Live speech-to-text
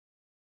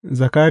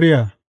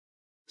Zakariya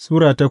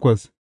Sura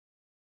 8.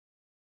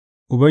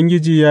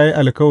 Ubangiji ya yi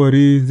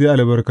alkawari zai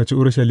albarkaci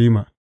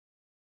Urushalima.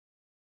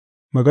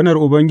 Maganar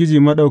Ubangiji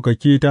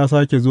Maɗaukaki ta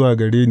sāke zuwa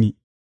gare ni,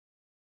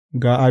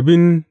 Ga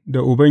abin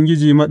da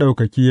Ubangiji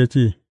Maɗaukaki ya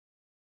ce,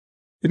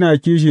 Ina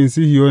kishin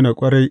Sihiyona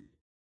ƙwarai,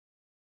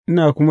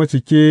 ina kuma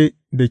cike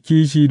da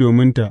kishi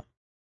dominta.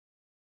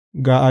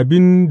 Ga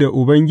abin da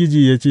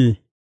Ubangiji ya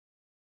ce,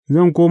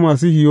 Zan koma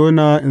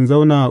Sihiyona in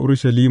zauna a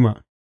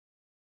Urushalima.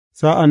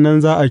 Sa'an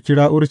nan za a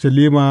kira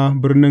Urushalima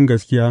Birnin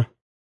Gaskiya,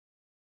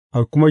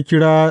 a kuma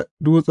kira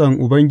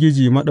dutsen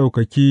Ubangiji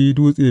Maɗaukaki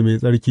Dutse Mai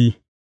Tsarki.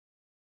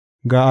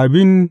 Ga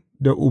abin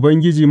da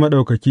Ubangiji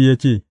Maɗaukaki ya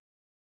ce,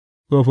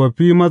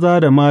 Tsofaffi maza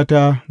da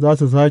mata za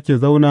su sāke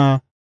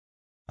zauna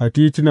a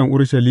titunan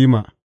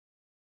Urushalima,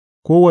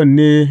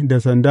 kowanne da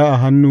sanda a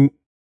hannu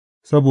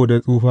saboda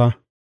tsufa;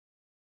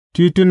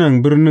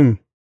 titunan birnin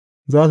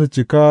za su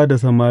cika da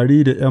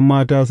samari da ’yan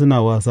mata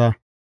suna wasa.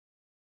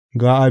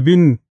 Ga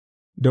abin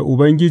da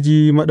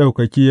Ubangiji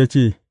Maɗaukaki ya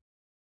ce,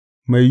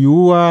 Mai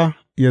yiwuwa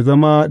yă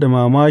zama da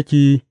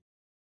mamaki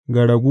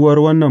ga raguwar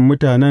wannan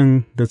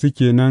mutanen da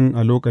suke nan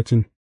a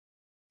lokacin,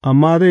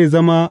 amma zai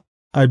zama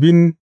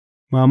abin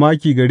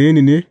mamaki gare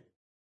ni ne?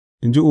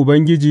 In ji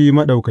Ubangiji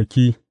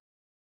Maɗaukaki.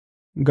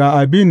 Ga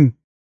abin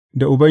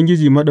da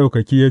Ubangiji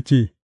Maɗaukaki ya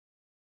ce,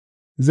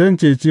 Zan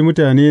ceci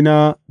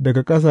mutanena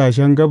daga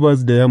ƙasashen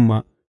gabas da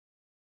yamma,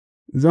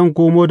 zan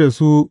komo da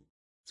su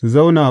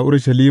zauna a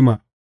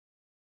Urushalima.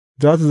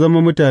 Za su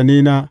zama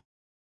mutanena,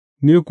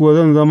 ni kuwa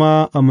zan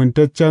zama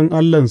amintaccen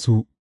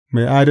Allahnsu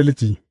mai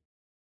adalci.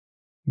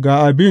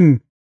 Ga abin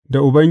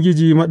da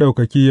Ubangiji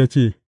Maɗaukaki ya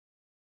ce,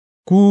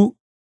 Ku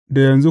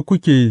da yanzu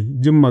kuke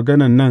jin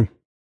maganan nan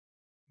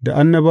da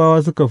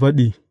annabawa suka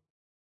faɗi,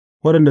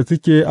 waɗanda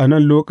suke a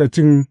nan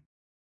lokacin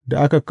da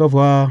aka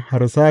kafa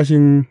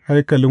harsashin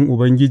haikalin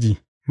Ubangiji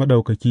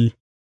Maɗaukaki,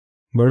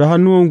 bari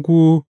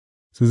hannuwanku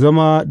su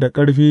zama da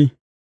ƙarfi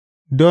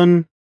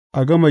don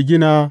a gama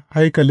gina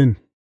haikalin.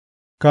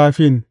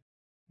 Kafin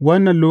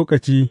wannan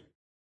lokaci,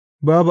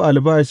 babu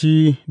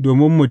albashi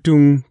domin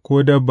mutum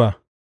ko dabba,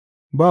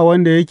 ba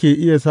wanda yake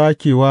iya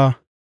sakewa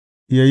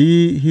yă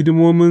yi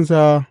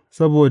hidimominsa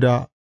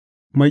saboda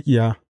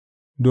maƙiya,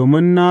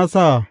 domin na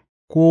sa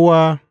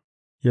kowa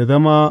yă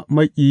zama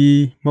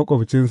maƙiyi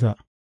maƙwabcinsa,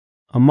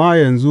 amma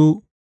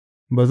yanzu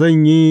ba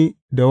zan yi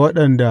da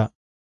waɗanda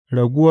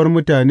raguwar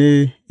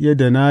mutane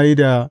yadda na yi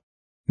da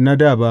na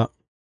dā ba,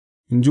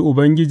 in ji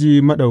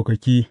Ubangiji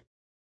Maɗaukaki.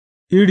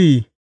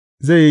 Iri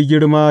zai yi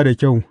girma da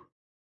kyau,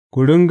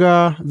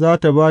 kuringa za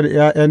tă ba da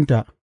 ’ya'yanta,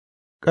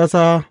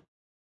 ƙasa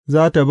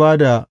za tă ba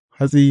da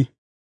hatsi,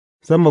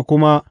 sama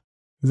kuma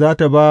za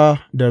tă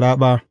ba da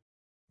raɓa.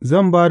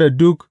 Zan ba da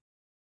duk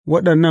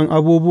waɗannan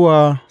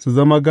abubuwa su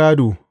zama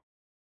gādo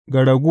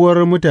ga raguwar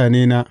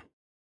mutanena,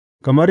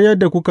 kamar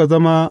yadda kuka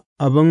zama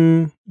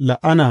abin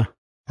la'ana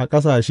a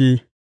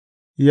ƙasashe,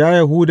 ya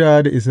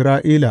Yahuda da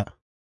Isra'ila,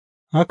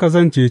 haka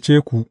zan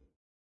cece ku,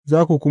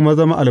 za ku kuma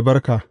zama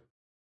albarka.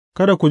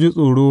 Kada ku ji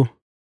tsoro,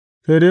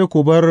 sai dai ku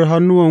bar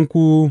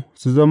hannuwanku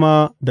su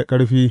zama da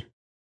ƙarfi.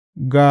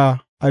 Ga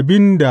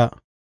abin da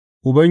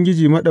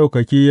Ubangiji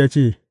Maɗaukaki ya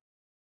ce,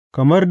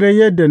 Kamar dai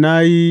yadda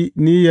na yi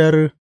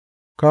niyyar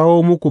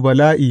kawo muku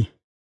bala'i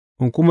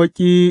in kuma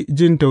ƙi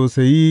jin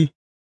tausayi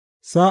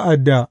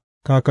sa'ad da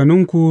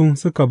kakanninku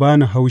suka ba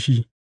ni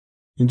haushi,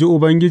 in ji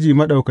Ubangiji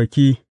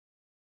Maɗaukaki,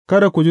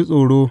 kada ku ji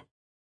tsoro,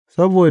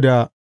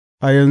 saboda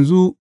a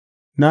yanzu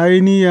na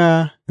yi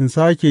niyya in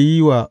sāke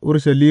yi wa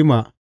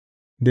Urushalima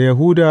da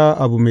Yahuda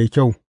abu mai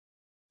kyau,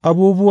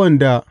 abubuwan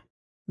da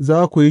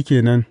za ku yi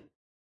ke nan,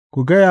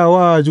 ku gaya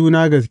wa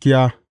juna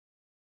gaskiya,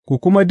 ku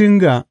kuma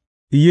dinga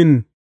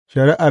yin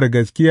shari'ar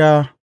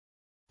gaskiya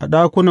a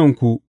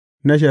ɗakunanku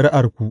na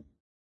shari'arku,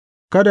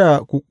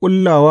 kada ku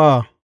ƙulla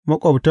wa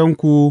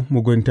maƙwabtanku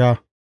mugunta,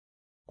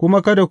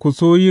 kuma kada ku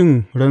so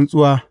yin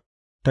rantsuwa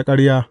ta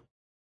ƙarya,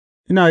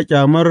 ina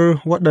ƙyamar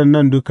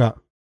waɗannan duka,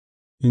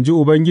 in ji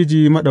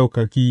Ubangiji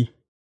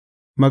Maɗaukaki.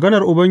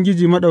 Maganar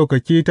Ubangiji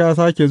Maɗaukaki ta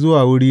sāke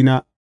zuwa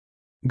wurina,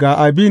 Ga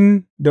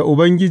abin da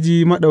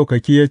Ubangiji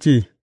Maɗaukaki ya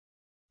ce,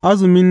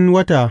 Azumin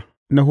wata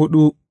na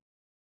huɗu,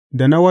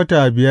 da na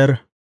wata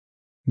biyar,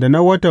 da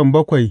na watan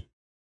bakwai,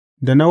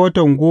 da na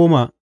watan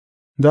goma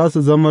za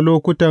su zama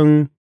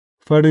lokutan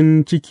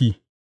farin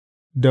ciki,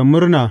 da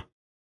murna,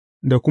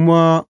 da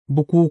kuma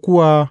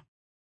bukukkuwa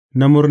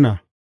na murna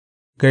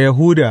ga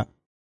Yahuda,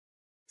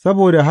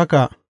 saboda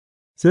haka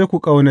sai ku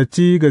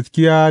ƙaunaci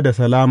gaskiya da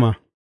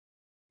salama.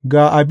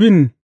 Ga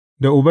abin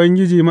da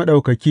Ubangiji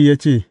Maɗaukaki ya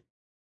ce,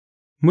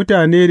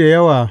 Mutane da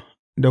yawa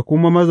da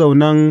kuma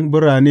mazaunan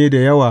birane da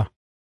yawa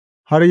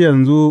har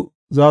yanzu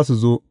za su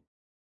zo,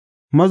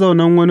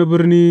 mazaunan wani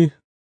birni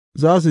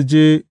za su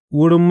je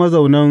wurin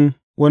mazaunan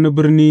wani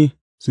birni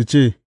su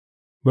ce,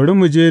 Bari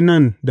mu je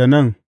nan da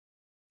nan,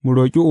 mu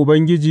roƙi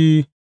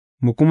Ubangiji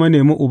mu kuma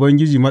nemi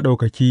Ubangiji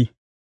Maɗaukaki,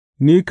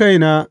 ni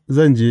kaina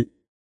zan je,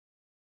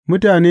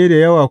 mutane da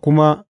yawa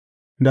kuma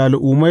da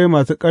al'ummai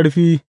masu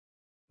ƙarfi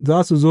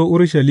za su zo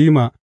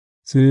Urushalima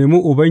su nemi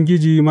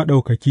Ubangiji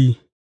Maɗaukaki,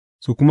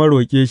 su kuma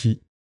roƙe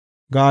shi.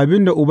 Ga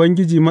abin da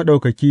Ubangiji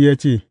Maɗaukaki ya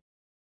ce,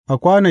 A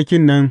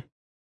kwanakin nan,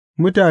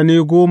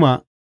 mutane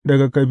goma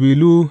daga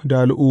kabilu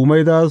da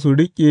al'ummai za su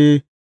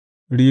riƙe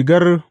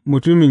rigar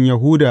mutumin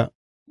Yahuda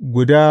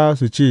guda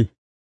su ce,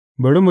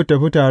 Bari mu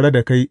tafi tare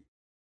da kai,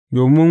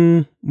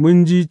 domin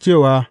mun ji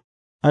cewa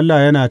Allah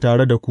yana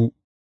tare da ku.